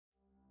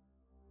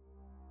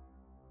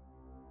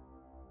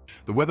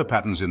The weather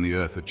patterns in the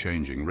Earth are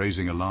changing,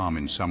 raising alarm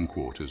in some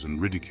quarters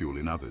and ridicule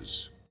in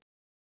others.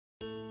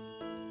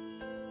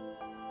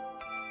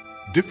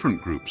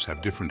 Different groups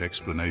have different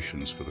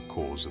explanations for the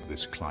cause of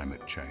this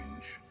climate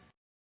change.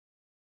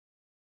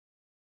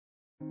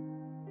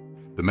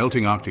 The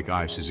melting Arctic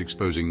ice is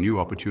exposing new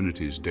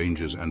opportunities,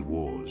 dangers, and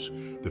wars.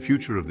 The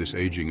future of this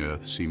aging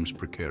Earth seems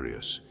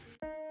precarious.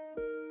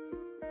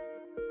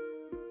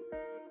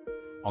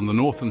 On the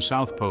North and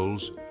South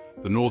Poles,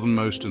 the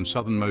northernmost and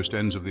southernmost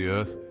ends of the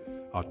Earth,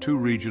 are two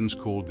regions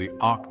called the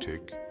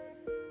Arctic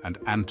and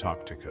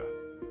Antarctica.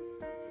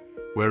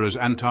 Whereas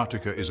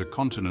Antarctica is a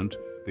continent,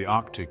 the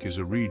Arctic is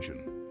a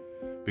region.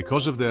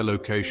 Because of their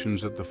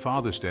locations at the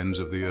farthest ends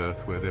of the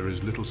Earth where there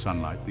is little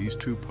sunlight, these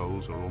two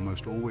poles are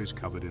almost always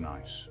covered in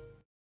ice.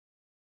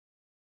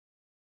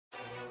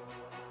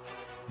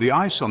 The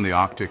ice on the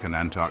Arctic and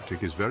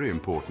Antarctic is very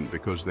important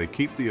because they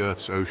keep the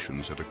Earth's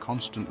oceans at a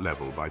constant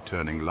level by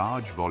turning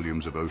large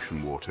volumes of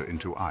ocean water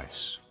into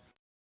ice.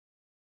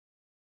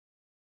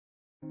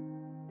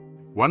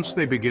 Once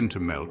they begin to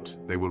melt,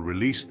 they will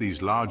release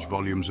these large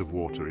volumes of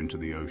water into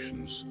the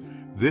oceans.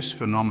 This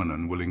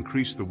phenomenon will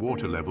increase the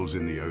water levels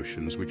in the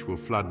oceans, which will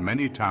flood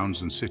many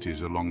towns and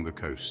cities along the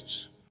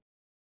coasts.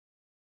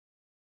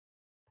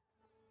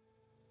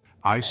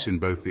 Ice in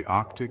both the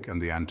Arctic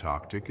and the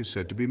Antarctic is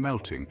said to be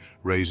melting,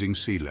 raising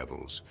sea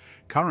levels.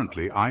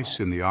 Currently, ice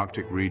in the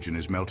Arctic region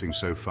is melting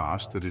so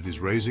fast that it is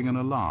raising an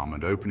alarm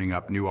and opening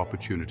up new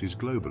opportunities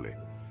globally.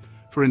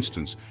 For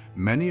instance,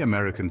 many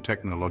American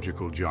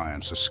technological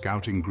giants are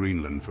scouting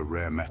Greenland for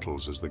rare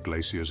metals as the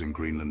glaciers in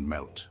Greenland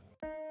melt.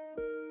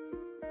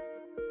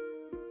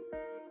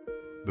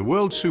 The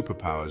world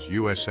superpowers,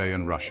 USA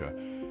and Russia,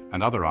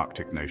 and other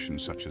Arctic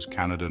nations such as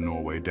Canada,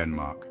 Norway,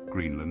 Denmark,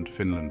 Greenland,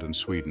 Finland, and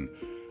Sweden,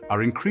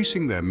 are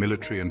increasing their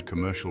military and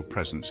commercial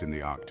presence in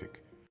the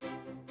Arctic.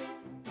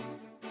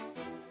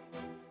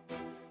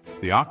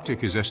 The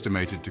Arctic is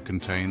estimated to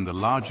contain the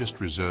largest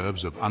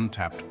reserves of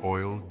untapped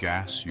oil,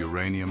 gas,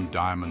 uranium,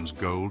 diamonds,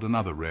 gold, and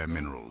other rare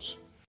minerals.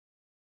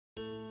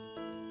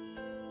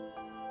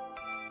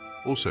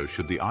 Also,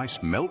 should the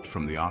ice melt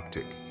from the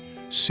Arctic,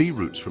 sea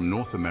routes from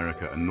North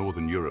America and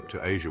Northern Europe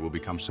to Asia will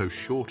become so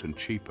short and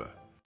cheaper.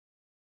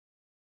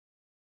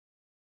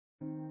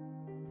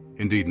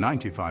 Indeed,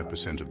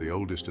 95% of the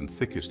oldest and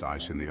thickest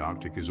ice in the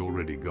Arctic is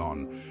already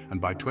gone,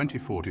 and by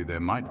 2040 there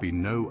might be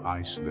no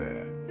ice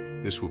there.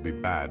 This will be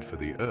bad for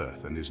the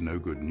Earth and is no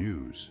good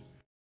news.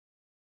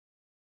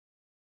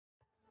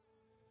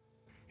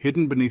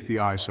 Hidden beneath the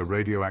ice are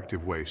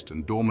radioactive waste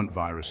and dormant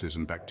viruses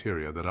and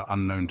bacteria that are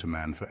unknown to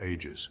man for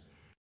ages.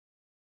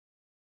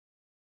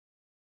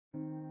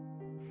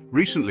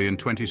 Recently, in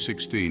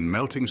 2016,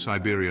 melting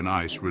Siberian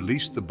ice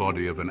released the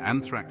body of an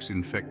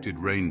anthrax-infected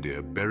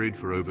reindeer buried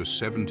for over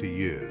 70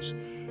 years.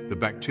 The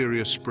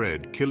bacteria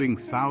spread, killing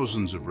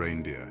thousands of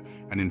reindeer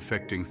and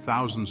infecting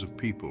thousands of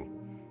people.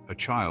 A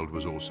child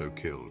was also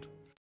killed.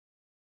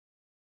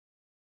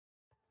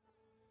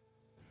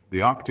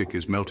 The Arctic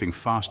is melting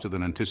faster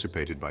than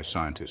anticipated by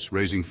scientists,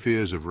 raising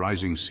fears of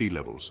rising sea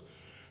levels,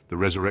 the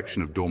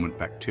resurrection of dormant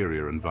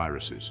bacteria and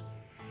viruses,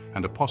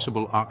 and a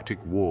possible Arctic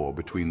war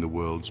between the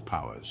world's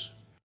powers.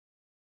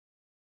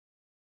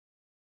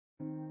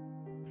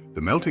 The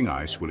melting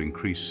ice will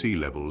increase sea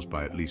levels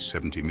by at least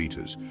 70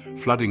 meters,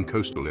 flooding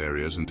coastal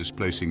areas and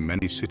displacing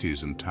many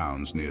cities and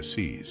towns near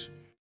seas.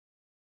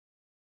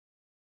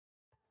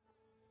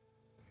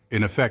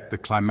 In effect, the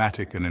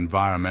climatic and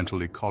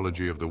environmental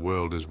ecology of the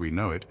world as we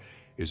know it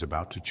is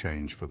about to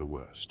change for the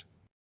worst.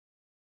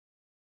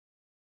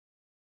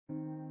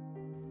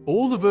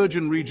 All the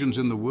virgin regions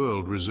in the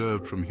world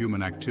reserved from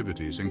human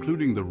activities,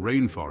 including the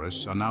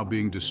rainforests, are now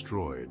being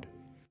destroyed.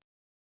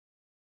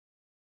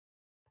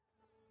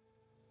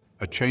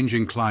 A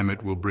changing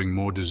climate will bring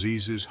more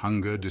diseases,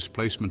 hunger,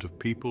 displacement of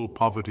people,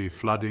 poverty,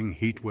 flooding,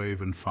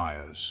 heatwave, and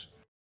fires.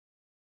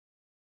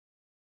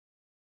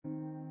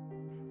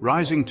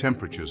 Rising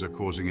temperatures are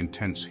causing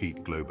intense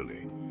heat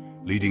globally,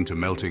 leading to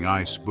melting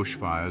ice,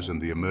 bushfires,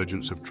 and the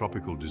emergence of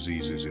tropical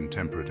diseases in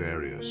temperate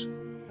areas.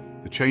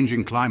 The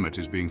changing climate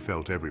is being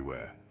felt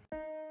everywhere.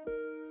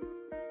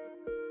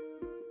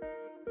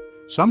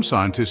 Some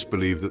scientists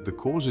believe that the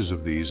causes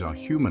of these are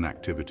human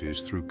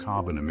activities through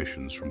carbon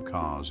emissions from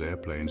cars,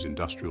 airplanes,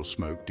 industrial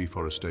smoke,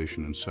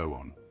 deforestation, and so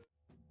on.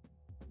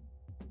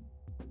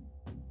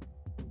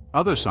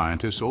 Other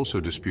scientists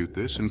also dispute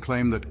this and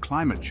claim that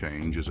climate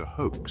change is a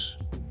hoax.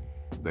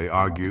 They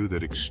argue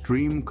that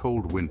extreme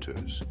cold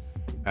winters,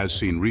 as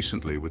seen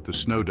recently with the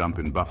snow dump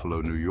in Buffalo,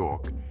 New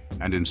York,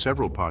 and in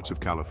several parts of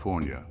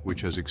California,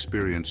 which has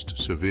experienced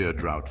severe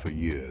drought for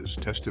years,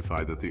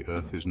 testify that the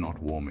Earth is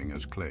not warming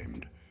as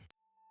claimed.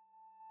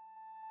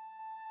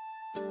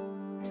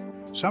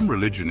 Some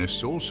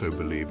religionists also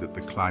believe that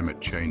the climate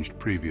changed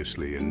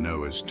previously in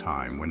Noah's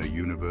time when a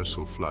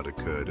universal flood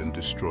occurred and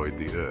destroyed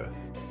the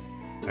Earth,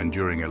 and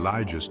during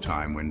Elijah's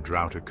time when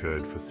drought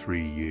occurred for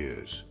 3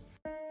 years.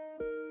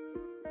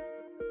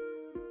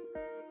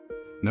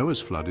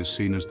 Noah's flood is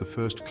seen as the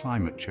first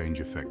climate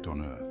change effect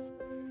on Earth.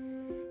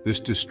 This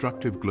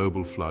destructive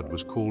global flood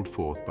was called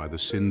forth by the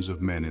sins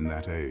of men in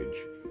that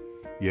age.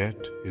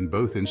 Yet, in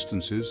both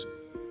instances,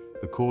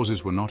 the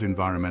causes were not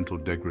environmental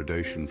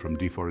degradation from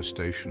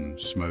deforestation,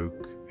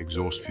 smoke,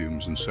 exhaust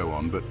fumes, and so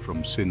on, but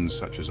from sins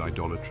such as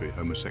idolatry,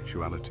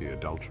 homosexuality,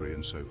 adultery,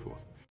 and so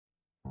forth.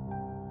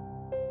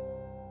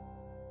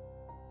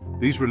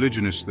 These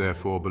religionists,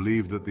 therefore,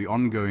 believe that the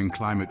ongoing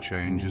climate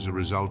change is a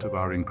result of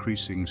our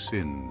increasing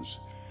sins,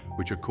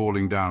 which are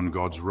calling down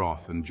God's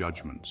wrath and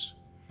judgments.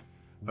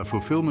 A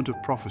fulfillment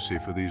of prophecy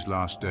for these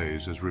last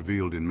days as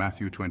revealed in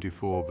Matthew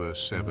 24,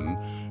 verse 7,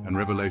 and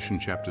Revelation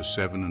chapters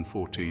 7 and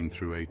 14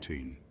 through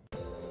 18.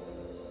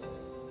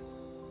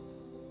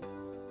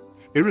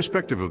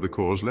 Irrespective of the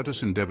cause, let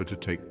us endeavor to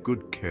take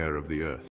good care of the earth.